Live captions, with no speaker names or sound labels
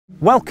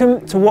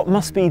Welcome to what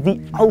must be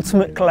the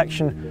ultimate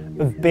collection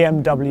of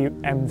BMW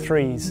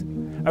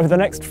M3s. Over the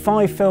next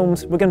 5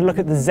 films, we're going to look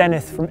at the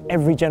zenith from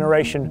every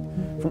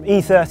generation, from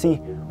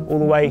E30 all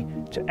the way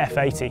to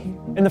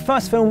F80. In the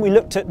first film, we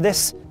looked at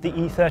this, the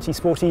E30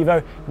 Sport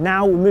Evo.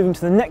 Now we're moving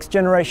to the next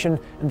generation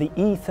and the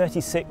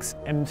E36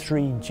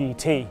 M3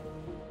 GT.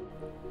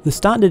 The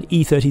standard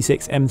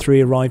E36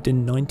 M3 arrived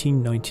in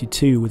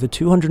 1992 with a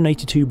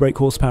 282 brake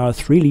horsepower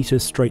 3-litre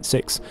straight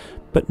 6,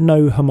 but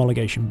no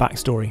homologation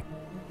backstory.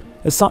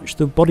 As such,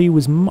 the body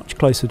was much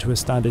closer to a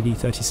standard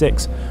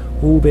E36,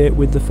 albeit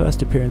with the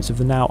first appearance of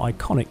the now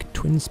iconic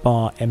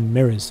twin-spar M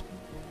mirrors.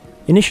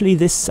 Initially,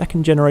 this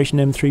second generation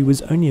M3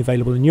 was only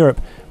available in Europe,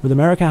 with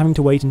America having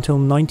to wait until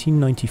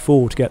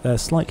 1994 to get their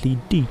slightly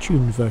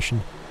detuned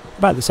version,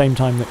 about the same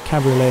time that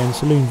cabriolet and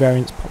saloon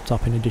variants popped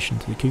up in addition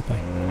to the coupe.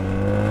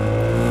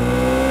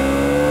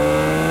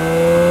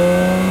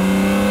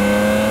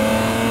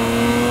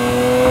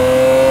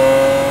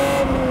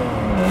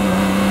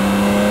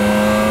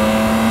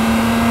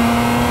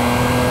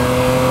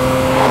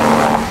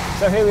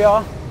 So here we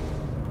are,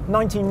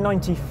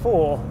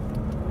 1994,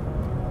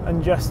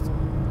 and just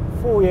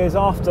 4 years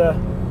after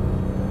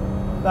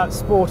that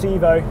Sport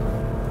Evo,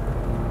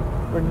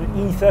 we're in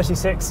an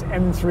E36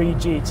 M3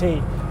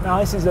 GT. Now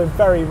this is a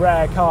very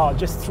rare car,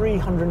 just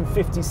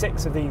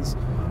 356 of these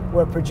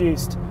were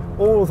produced,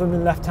 all of them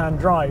in left-hand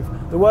drive.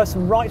 There were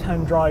some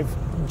right-hand drive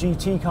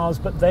GT cars,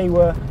 but they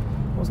were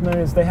what's known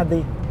as, they had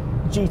the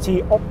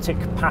GT Optic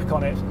pack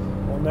on it,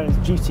 or known as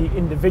GT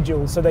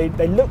Individual, so they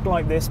looked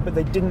like this, but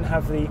they didn't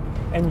have the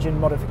engine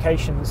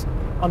modifications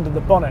under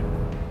the bonnet.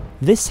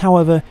 This,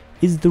 however,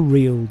 is the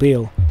real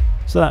deal.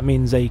 So that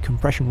means a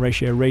compression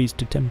ratio raised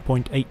to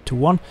 10.8 to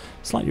 1,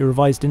 slightly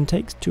revised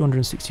intakes,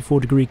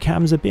 264-degree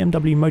cams, a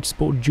BMW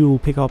Motorsport dual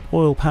pickup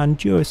oil pan,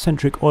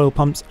 duocentric oil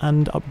pumps,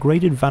 and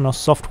upgraded Vanos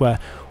software,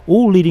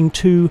 all leading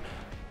to,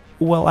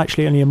 well,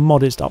 actually only a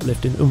modest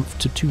uplift in oomph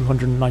to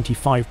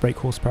 295 brake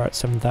horsepower at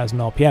 7,000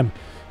 RPM,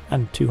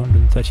 and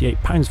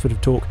 238 pounds-foot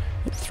of torque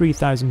at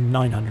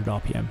 3,900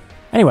 RPM.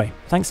 Anyway,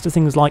 thanks to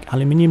things like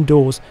aluminium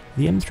doors,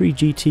 the M3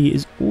 GT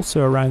is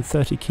also around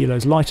 30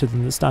 kilos lighter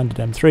than the standard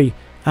M3,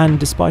 and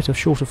despite a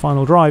shorter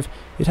final drive,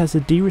 it has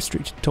a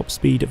de-restricted top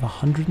speed of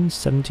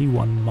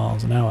 171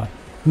 miles an hour.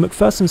 The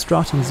McPherson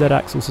strut and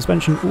Z-axle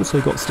suspension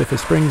also got stiffer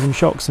springs and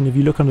shocks, and if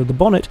you look under the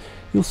bonnet,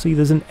 you'll see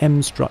there's an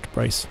M strut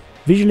brace.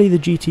 Visually, the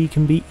GT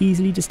can be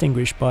easily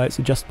distinguished by its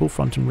adjustable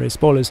front and rear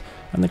spoilers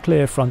and the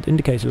clear front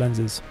indicator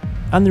lenses.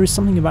 And there is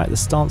something about the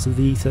stance of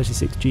the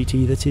E36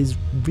 GT that is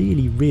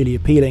really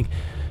appealing.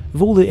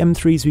 Of all the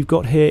M3s we've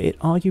got here, it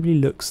arguably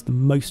looks the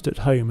most at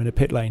home in a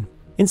pit lane.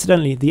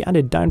 Incidentally, the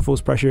added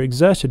downforce pressure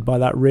exerted by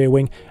that rear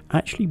wing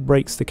actually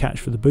breaks the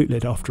catch for the boot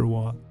lid after a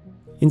while.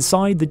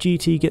 Inside, the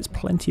GT gets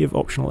plenty of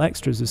optional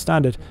extras as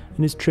standard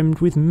and is trimmed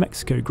with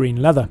Mexico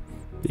green leather.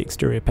 The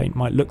exterior paint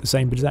might look the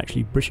same, but is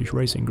actually British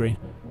racing green.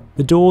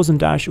 The doors and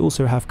dash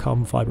also have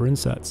carbon fibre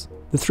inserts.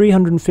 The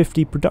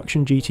 350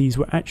 production GTs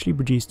were actually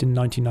produced in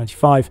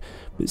 1995,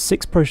 but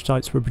 6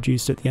 prototypes were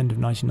produced at the end of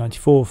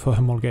 1994 for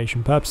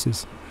homologation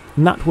purposes.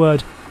 And that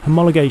word,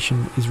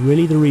 homologation, is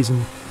really the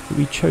reason that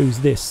we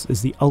chose this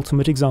as the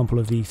ultimate example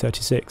of the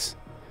E36.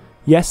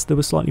 Yes, there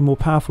were slightly more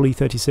powerful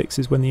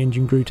E36s when the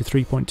engine grew to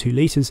 3.2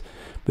 litres,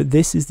 but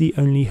this is the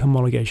only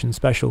homologation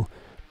special,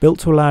 built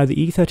to allow the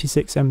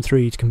E36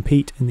 M3 to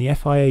compete in the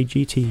FIA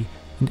GT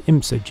and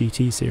IMSA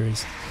GT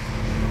series.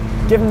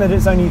 Given that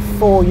it's only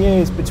 4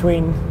 years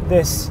between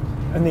this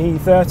and the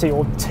E30,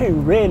 or 2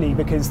 really,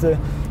 because the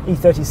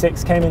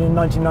E36 came in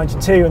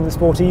 1992 and the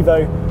Sport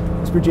Evo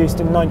was produced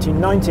in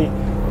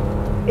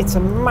 1990, it's a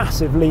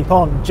massive leap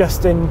on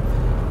just in,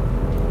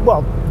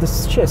 well, the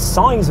sheer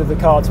size of the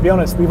car, to be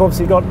honest. We've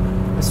obviously got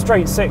a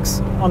straight 6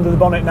 under the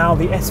bonnet now,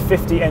 the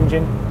S50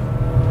 engine.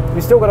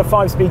 We've still got a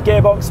 5-speed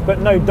gearbox, but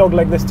no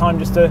dogleg this time,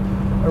 just a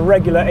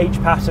regular H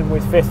pattern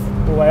with 5th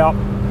all the way up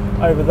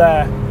over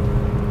there.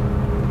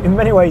 In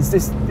many ways,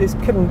 this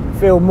couldn't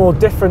feel more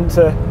different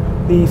to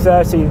the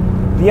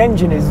E30. The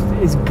engine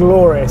is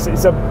glorious.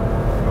 It's a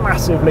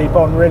massive leap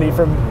on, really,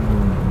 from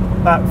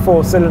that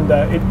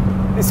 4-cylinder.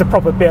 It's a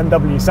proper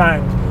BMW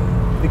sound.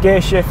 The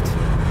gear shift,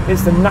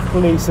 it's the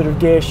knuckly sort of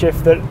gear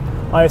shift that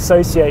I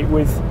associate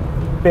with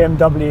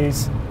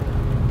BMWs.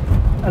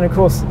 And of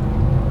course,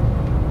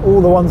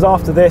 all the ones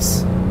after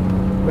this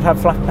would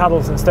have flat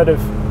paddles instead of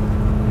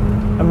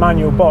a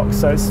manual box,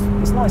 so it's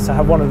nice to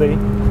have one of the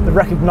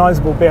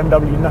recognisable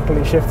BMW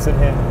knuckly shifts in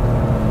here.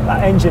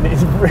 That engine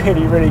is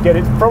really good.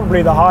 It's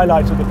probably the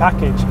highlight of the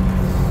package.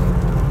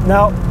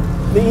 Now,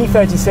 the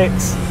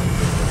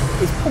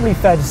E36, it's probably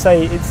fair to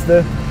say it's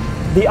the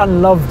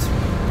unloved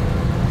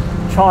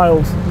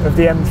child of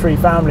the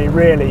M3 family,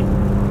 really,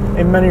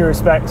 in many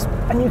respects.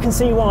 And you can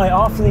see why.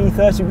 After the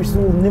E30, which is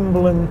all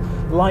nimble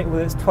and light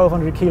with its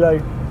 1,200 kilo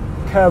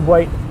curb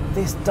weight,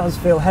 this does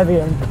feel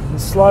heavier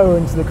and slower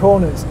into the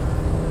corners.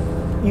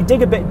 You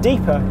dig a bit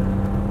deeper,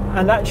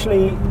 and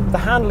actually the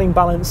handling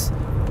balance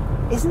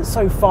isn't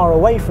so far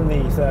away from the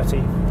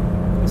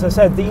E30. As I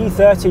said, the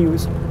E30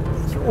 was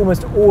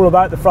almost all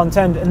about the front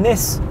end, and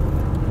this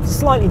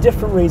slightly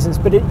different reasons,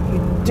 but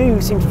you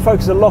do seem to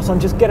focus a lot on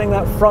just getting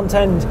that front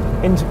end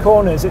into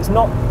corners. It's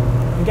not,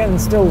 again,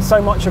 still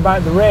so much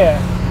about the rear.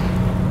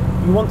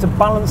 You want to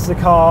balance the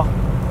car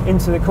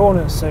into the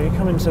corners, so you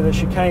come into the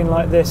chicane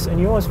like this and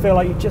you always feel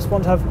like you just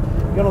want to have,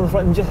 you're on the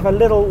front and just have a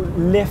little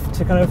lift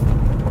to kind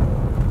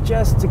of,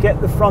 just to get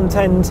the front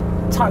end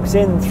tucked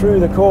in through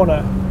the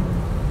corner.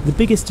 The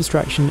biggest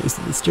distraction is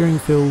that the steering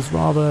feels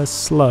rather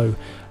slow,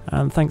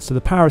 and thanks to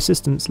the power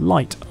assistance,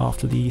 light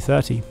after the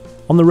E30.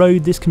 On the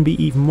road this can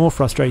be even more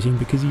frustrating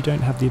because you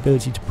don't have the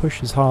ability to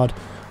push as hard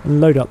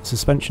and load up the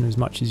suspension as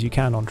much as you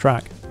can on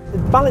track. The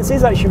balance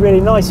is actually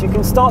really nice. You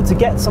can start to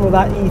get some of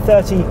that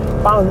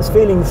E30 balance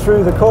feeling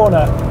through the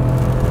corner,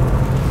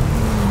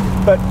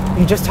 but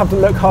you just have to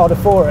look harder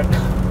for it.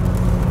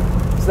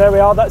 So there we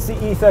are, that's the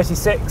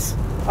E36.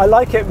 I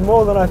like it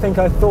more than I think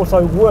I thought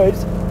I would,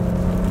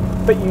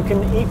 but you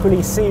can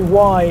equally see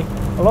why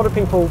a lot of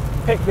people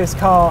pick this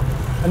car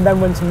and then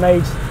went and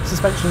made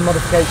suspension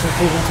modifications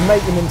to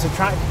make them into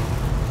track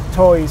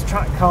toys,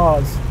 track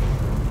cars.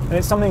 And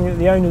it's something that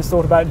the owners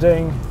thought about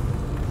doing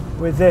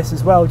with this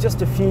as well,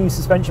 just a few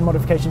suspension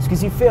modifications,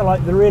 because you feel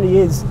like there really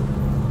is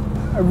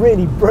a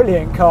really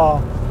brilliant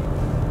car,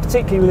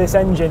 particularly with this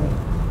engine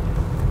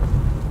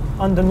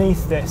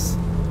underneath this,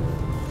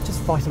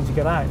 just fighting to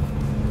get out.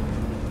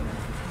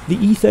 The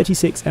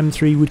E36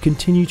 M3 would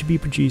continue to be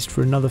produced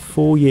for another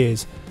 4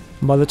 years,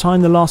 and by the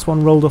time the last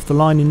one rolled off the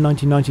line in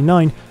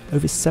 1999,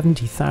 over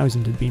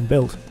 70,000 had been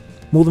built,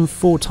 more than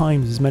 4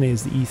 times as many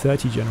as the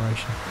E30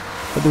 generation.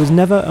 But there was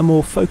never a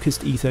more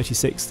focused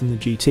E36 than the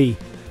GT,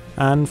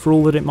 and for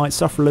all that it might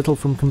suffer a little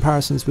from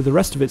comparisons with the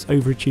rest of its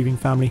overachieving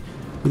family,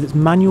 with its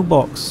manual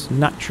box,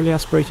 naturally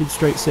aspirated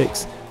straight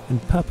six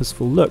and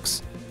purposeful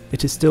looks,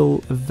 it is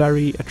still a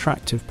very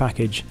attractive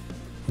package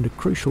and a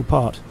crucial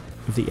part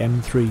of the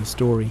M3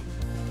 story.